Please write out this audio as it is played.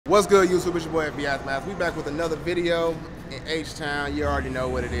What's good, YouTube? It's your boy Badmanmo. We back with another video in H-Town. You already know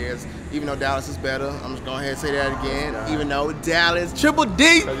what it is. Even though Dallas is better, I'm just going ahead and say that again. Even though Dallas, Triple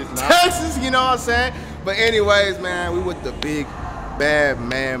D, Texas, you know what I'm saying? But anyways, man, we with the big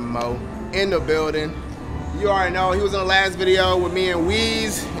Badmanmo in the building. You already know, he was in the last video with me and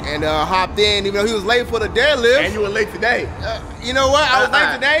Weez and hopped in, even though he was late for the deadlift. And you were late today. You know what? I was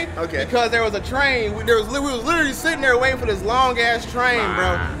late today okay. Because there was a train. We was literally sitting there waiting for this long-ass train,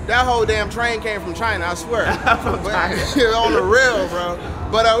 bro. That whole damn train came from China, I swear. On the real, bro.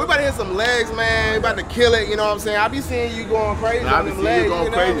 But we about to hit some legs, man. We about to kill it, you know what I'm saying? I be seeing you going crazy on them legs, you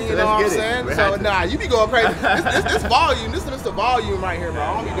know what I'm saying? So, nah, you be going crazy. This volume, this is the volume right here, bro.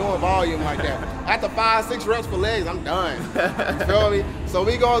 I don't be doing volume like that. After 5-6 reps for legs, I'm done. You feel me? So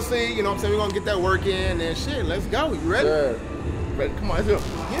we gonna see, you know what I'm saying? We gonna get that work in and shit, let's go. You ready? Sure. Ready? Come on, let's do it.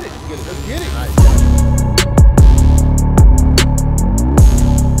 Get it. Let's get it. All right.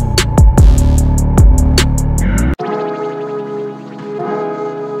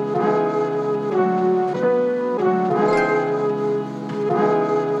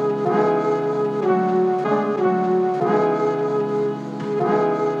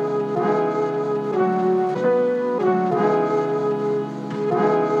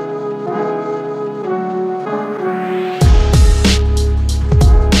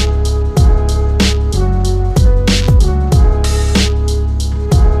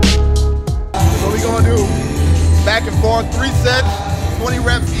 Back and forth, 3 sets, 20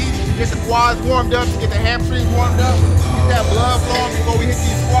 reps each to get the quads warmed up, to get the hamstrings warmed up, get that blood flowing before we hit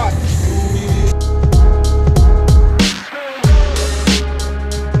these squats.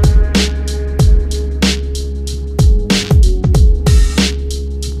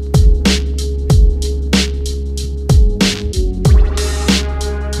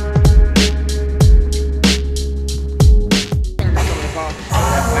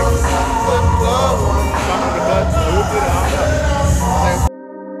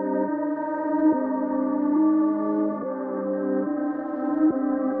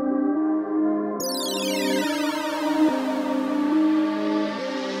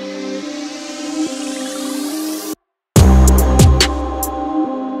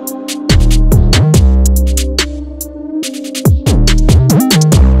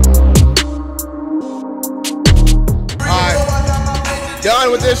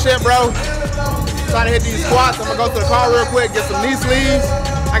 Done with this shit, bro. Trying to hit these squats. I'm gonna go to the car real quick, get some knee sleeves.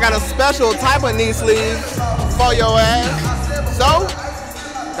 I got a special type of knee sleeves for your ass. So,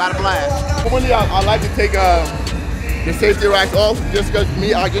 got a blast. Normally, I like to take the safety racks off just because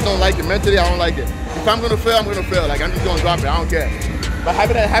I just don't like it. Mentally, I don't like it. If I'm gonna fail, I'm gonna fail. Like, I'm just gonna drop it. I don't care. But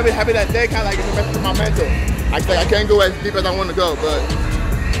having that day kind of like it's messing with my mental. I can't go as deep as I want to go, but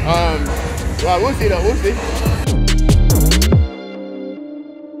well, we'll see though. We'll see.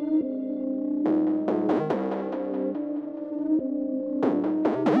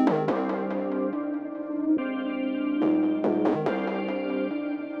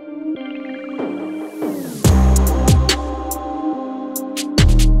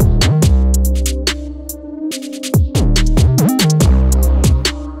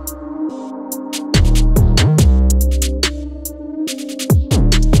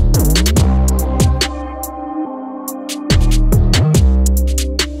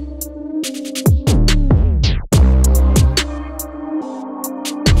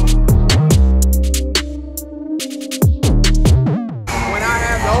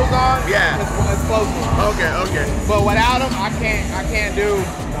 Okay. But without them, I can't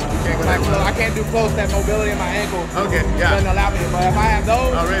do close that mobility in my ankle. Okay, yeah. Doesn't allow me. But if I have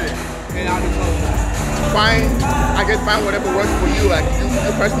those, then I'll do close. Find whatever works for you, like you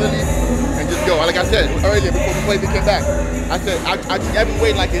personally, and just go. Like I said earlier before the place came back, I said I treat every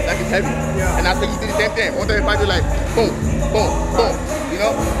weight like it's heavy. Yeah. And I said you do the same thing. One time if I do like boom, boom, boom, you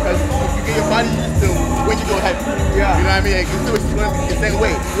know, because if you get your body used to when you go heavy. Yeah. You know what I mean? Like, you still it's going to be the same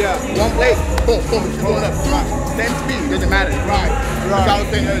weight. Yeah. One plate, boom, boom, it's going up. Right. Same speed, doesn't matter. Right. Like I was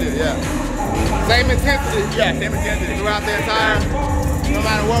saying earlier, yeah. Same intensity. Yeah, same intensity. Throughout the entire, no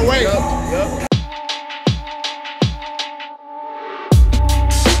matter what weight. Yep.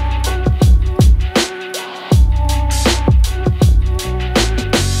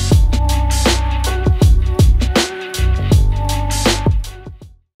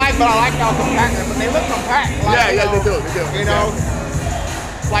 But I like how compact, but they look compact. Like, yeah, they do. You know,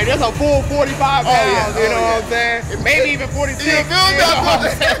 like there's a full 45 pounds, you know what I'm saying? Maybe even 46. You know what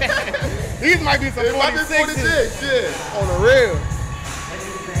I'm saying? These might be some 46s. Yeah. On the real.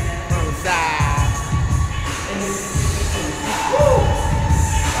 From the side.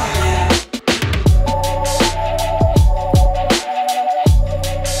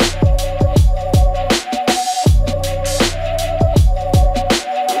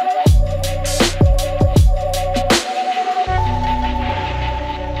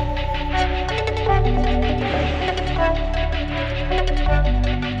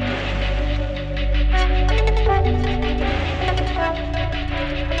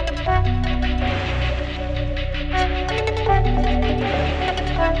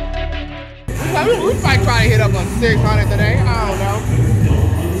 We might try to hit up a 600 today. I don't know.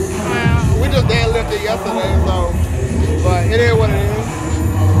 We just deadlifted yesterday, so. But it is what it is.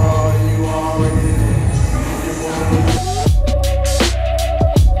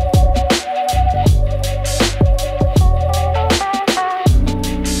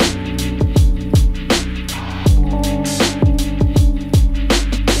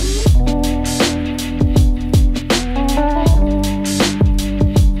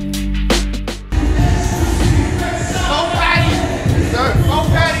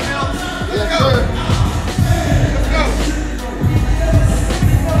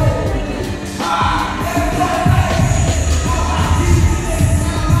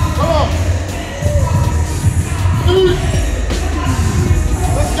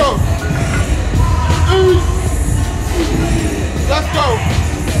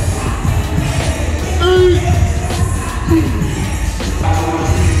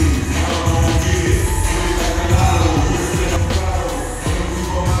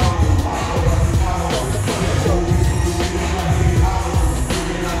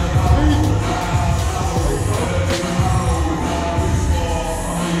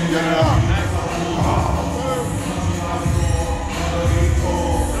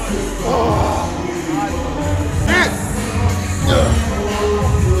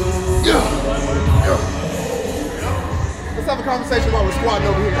 Let's have a conversation while we're squatting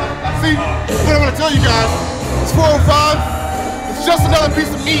over here. See, what I'm gonna tell you guys, it's 4:05, it's just another piece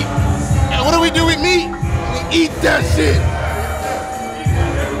of meat. And what do? We meat, we eat that shit.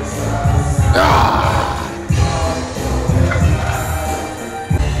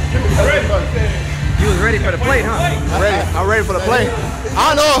 You was ready for the plate, huh? I'm ready for the plate.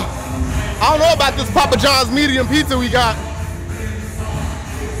 I don't know about this Papa John's medium pizza we got.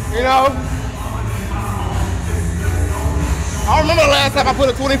 You know? I don't remember the last time I put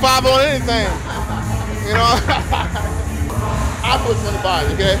a 25 on anything. You know? I put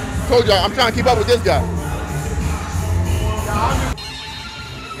 25, okay? Told y'all, I'm trying to keep up with this guy.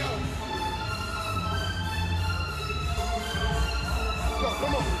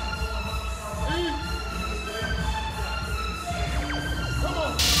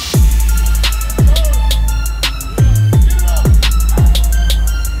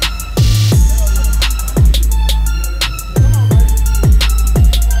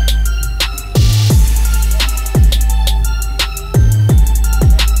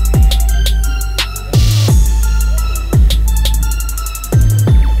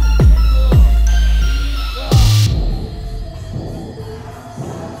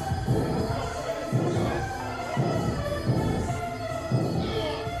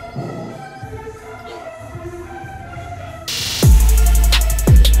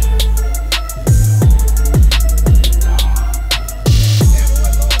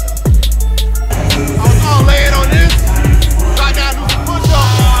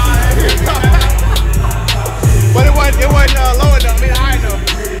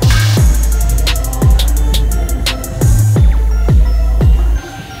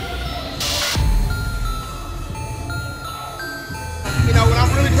 You know, when I'm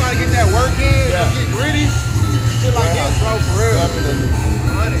really trying to get that work in, get gritty, shit like this, bro, for real.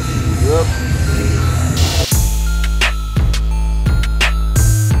 Yep.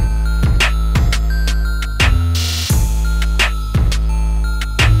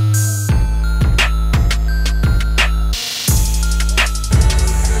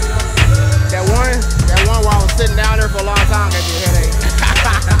 That one while I was sitting down there for a long time gave me a headache.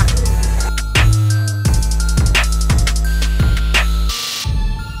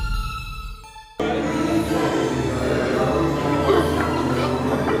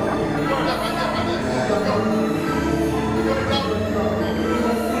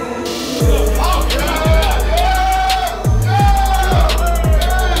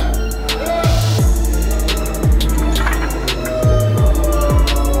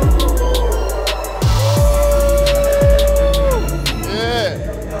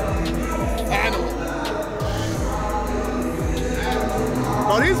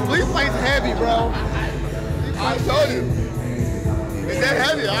 These plates heavy, bro. I told you. It's that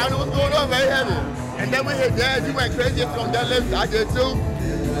heavy. I don't know what's going on, very heavy. And then we hit Dad, you went crazy on that lift. I did too.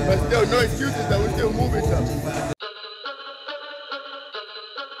 But still, no excuses though. We're still moving stuff.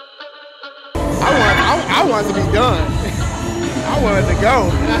 I wanted to be done. I wanted to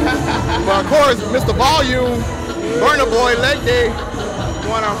go. But of course, Mr. Volume, Burner Boy, leg day,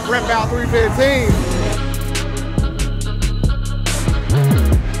 want to rip out 315.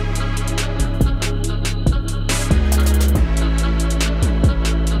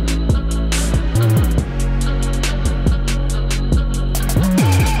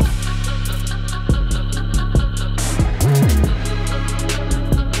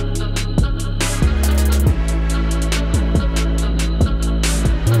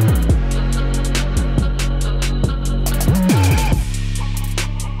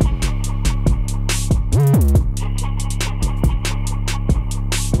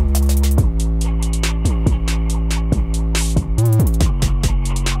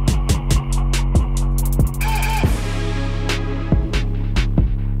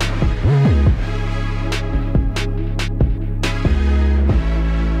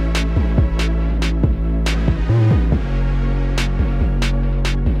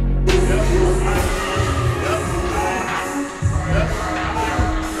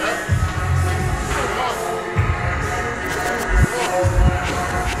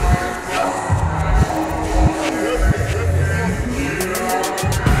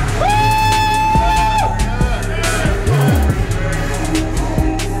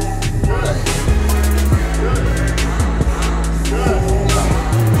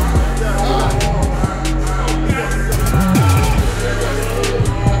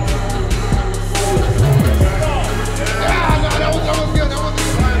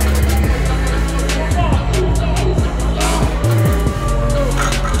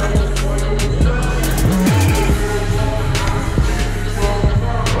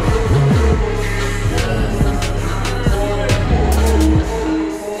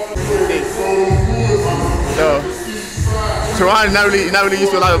 Brian's not really used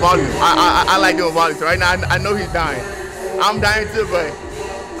to a lot of volume. I like doing volume. So right now I know he's dying. I'm dying too, but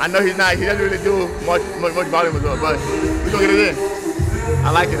I know he's not. He doesn't really do much volume as well. But we're gonna get it in. I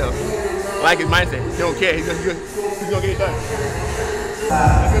like it though. I like his mindset. He don't care. He's gonna get it done.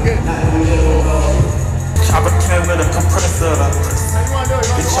 Let's go get it. Chopper came with a compressor.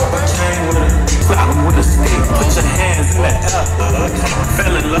 The chopper came with a cloud with a stick. Put your hands in the air.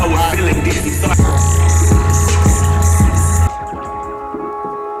 Fell in love with feeling dizzy.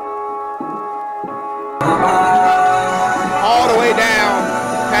 All the way down,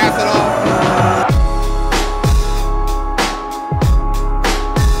 pass it off.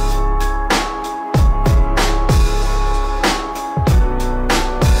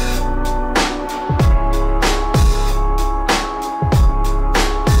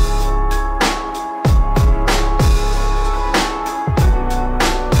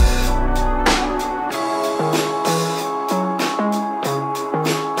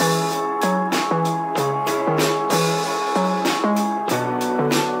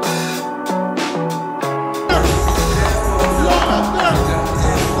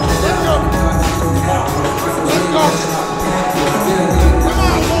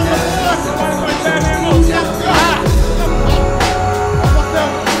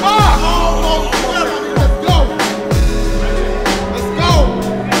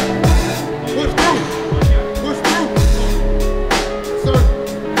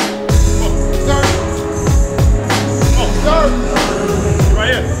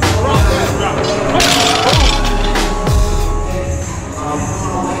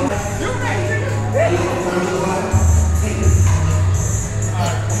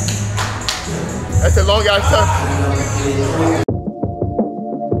 That's a long ass time.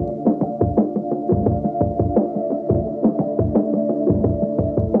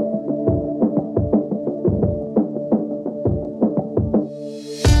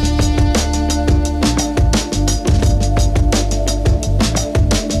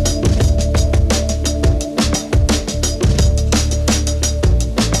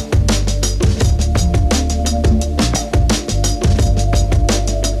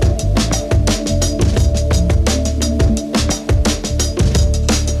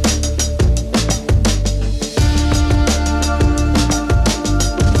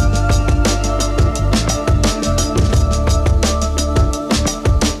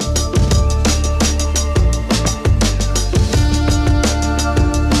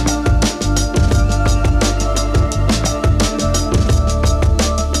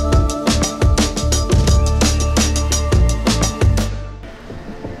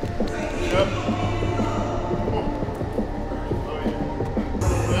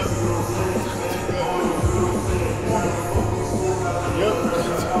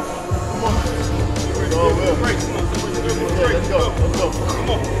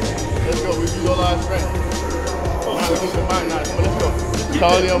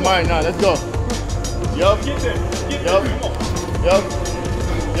 Call your mind now. Let's go. Yup. Yup. Yup.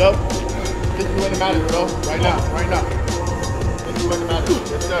 Yup. This is when it matters, bro. Right now. Right now. This is when it matters.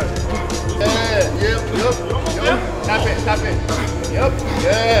 Yes, sir. Yeah. Yep. Yup. Yup. Tap it. Tap it. Yup.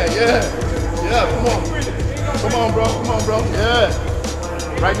 Yeah. Yeah. Yeah. Come on. Come on, bro. Come on, bro. Yeah.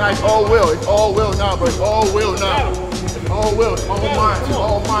 Right now, it's all will. It's all will now, bro. It's all will now. It's all will. It's all mind. It's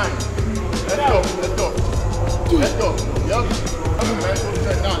all mind. Let's go. Let's go. Let's go. Yup.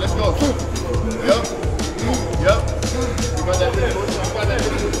 Now, let's go. Yup. Yup. You got that mental strength. You got that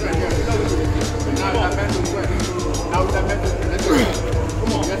mental strength. Yeah, now that mental strength. Now with that mental strength. Let's go.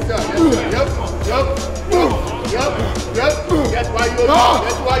 Come on. Yes, sir. Yes, sir. Yup. Yup. Yup. Yup. That's why you're you.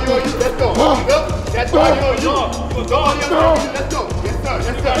 That's why you're you. Let's go. Yup. That's why you're you. Let's go. Yes, sir.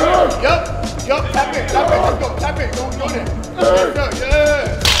 Yes, sir. Yup. Yup. Tap it. Tap it. Let's go. Tap it. Don't do that. Yes, sir.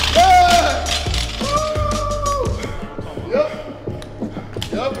 Yeah. Yeah. Yup.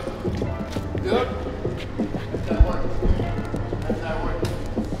 Yup. Yup. That's that work. That's that work.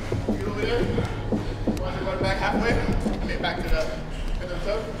 Get over there. Once you run back halfway, get back to the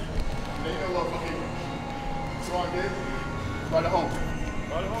turf. And then you know what fucking strong is? Right at home.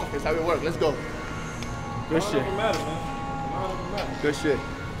 Right at home. That's how we work. Let's go. Good shit. Good shit.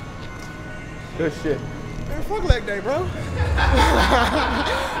 Good shit. Man, fuck leg day, bro.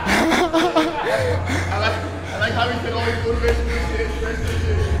 I like how we can always motivation and shit, stress and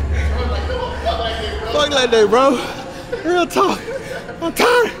shit. Fuck leg day, bro. Real talk. I'm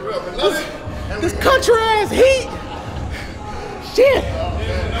tired. This country ass heat. Shit.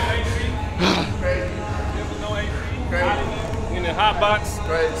 In the hot box,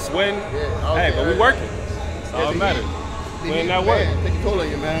 sweating. Hey, but we working. That's all that matters. We in that work. Take a toll on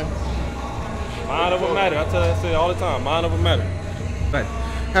you, man. Mind over matter. I say it all the time. Mind over matter. Right.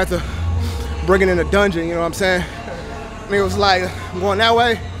 Had to bring it in a dungeon, you know what I'm saying? Nigga was like, I'm going that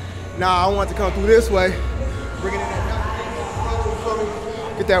way. Nah, I want to come through this way. Bring it in that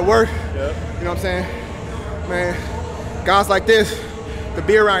dungeon. Get that work. Yeah. You know what I'm saying? Man, guys like this, to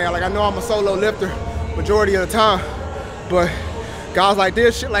be around y'all. Like I know I'm a solo lifter majority of the time, but guys like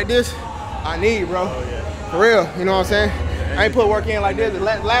this, shit like this, I need, bro. Oh, yeah. For real, you know what I'm saying? I ain't put work in like this the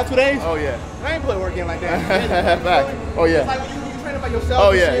last 2 days. Oh, yeah. I ain't put work in like that. Fact. Oh, yeah. It's like when you training by yourself.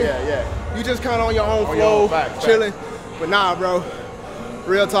 Oh, and yeah, shit, yeah. You just kind of on your own On your flow, own, fact. chilling. But nah, bro,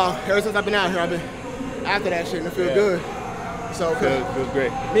 real talk. Ever since I've been out here, I've been after that shit and it feel good. So, Feels great.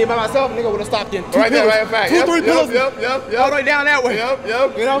 me by myself, nigga would have stopped in 2 Right there, pillars, right back. 2, 3 pillars, Yep. all the way down that way.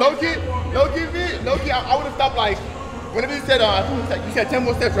 Yep. You know? Low key, I would have stopped like, whenever you said, you said 10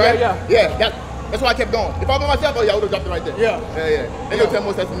 more steps, right? Yeah. That's why I kept going. If I was by myself, oh yeah, I would have dropped it right there. Yeah. They go 10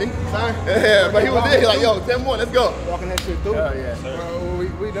 more steps for me. Sorry. Yeah, but he was there, he like, yo, 10 more, let's go. Walking that shit through. Yeah.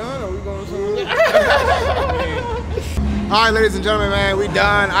 We done or we going somewhere? All right, ladies and gentlemen, man, we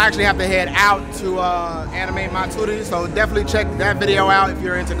done. I actually have to head out to animate my tutti, so definitely check that video out if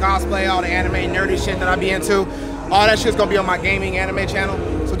you're into cosplay, all the anime nerdy shit that I be into. All that shit's gonna be on my gaming anime channel,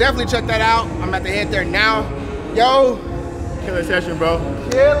 so definitely check that out. I'm about to head there now. Yo. Killer session, bro.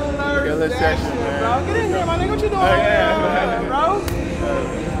 Killer session, man. bro. Get in here, my nigga. What you doing, bro?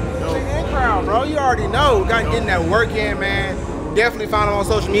 Chicken and crowd, bro. You already know. Got getting that work in, man. Definitely find them on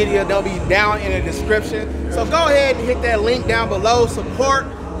social media. They'll be down in the description. So go ahead and hit that link down below. Support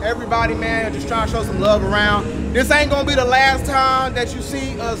everybody, man. I'm just trying to show some love around. This ain't gonna be the last time that you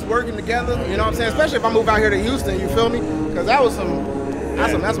see us working together. You know what I'm saying? Especially if I move out here to Houston. You feel me? Because that was some.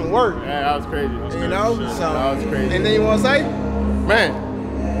 That's some work. Yeah, that was crazy. You know? So that was crazy. Anything you wanna say? Man,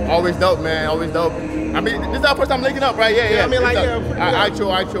 always dope, man. Always dope. I mean, this is our first time linking up, right? Yeah. I mean, like,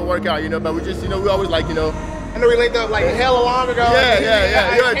 actual workout, you know, but we just, you know, we always like, you know. I know we linked up like hella long ago.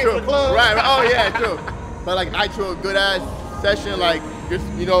 Yeah, You're true. Right. Oh, yeah, true. But like actual good ass session, like just,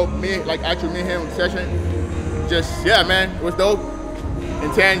 you know, me and him session. Just, yeah, man, it was dope.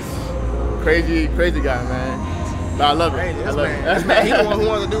 Intense, crazy guy, man. But I love it. Hey, I love it. this man, he the one who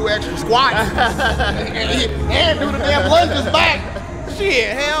wants to do extra squats and do the damn lunges back.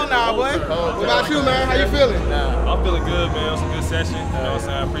 Shit, hell nah, boy. What about you, man? How you feeling? I'm feeling good, man. It was a good session. You know what I'm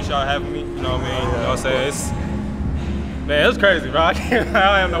saying? I appreciate y'all having me. You know what I mean? You know what I'm saying? Man, it was crazy, bro. I don't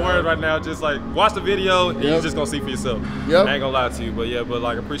have no words right now. Just like watch the video and you're just gonna see for yourself. I ain't gonna lie to you, but yeah,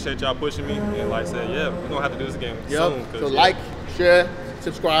 like appreciate y'all pushing me and like I said, yeah, we're gonna have to do this again soon. So like, share,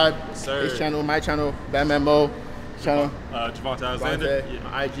 subscribe. Sir. This channel, my channel, Badmanmo channel. Javante Alexander.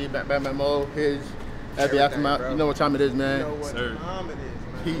 My IG, Badmanmo. His. Every aftermath. You know what time it is, man. You know what time it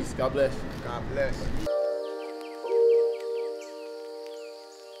is, man. Peace. God bless. God bless.